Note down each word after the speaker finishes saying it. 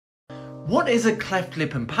What is a cleft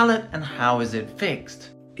lip and palate and how is it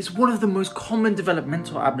fixed? It's one of the most common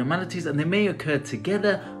developmental abnormalities and they may occur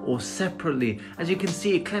together or separately. As you can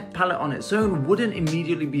see, a cleft palate on its own wouldn't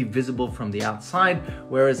immediately be visible from the outside,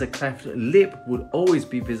 whereas a cleft lip would always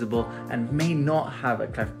be visible and may not have a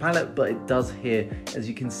cleft palate, but it does here, as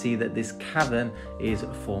you can see that this cavern is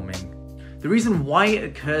forming. The reason why it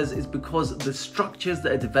occurs is because the structures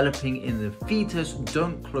that are developing in the fetus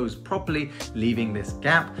don't close properly, leaving this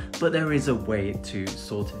gap, but there is a way to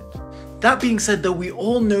sort it. That being said though, we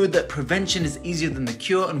all know that prevention is easier than the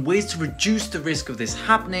cure, and ways to reduce the risk of this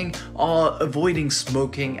happening are avoiding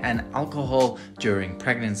smoking and alcohol during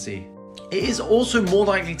pregnancy. It is also more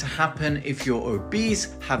likely to happen if you're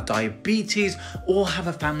obese, have diabetes, or have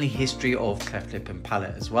a family history of cleft lip and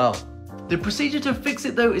palate as well. The procedure to fix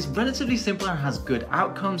it though is relatively simple and has good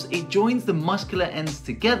outcomes. It joins the muscular ends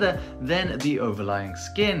together, then the overlying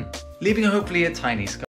skin, leaving hopefully a tiny scar.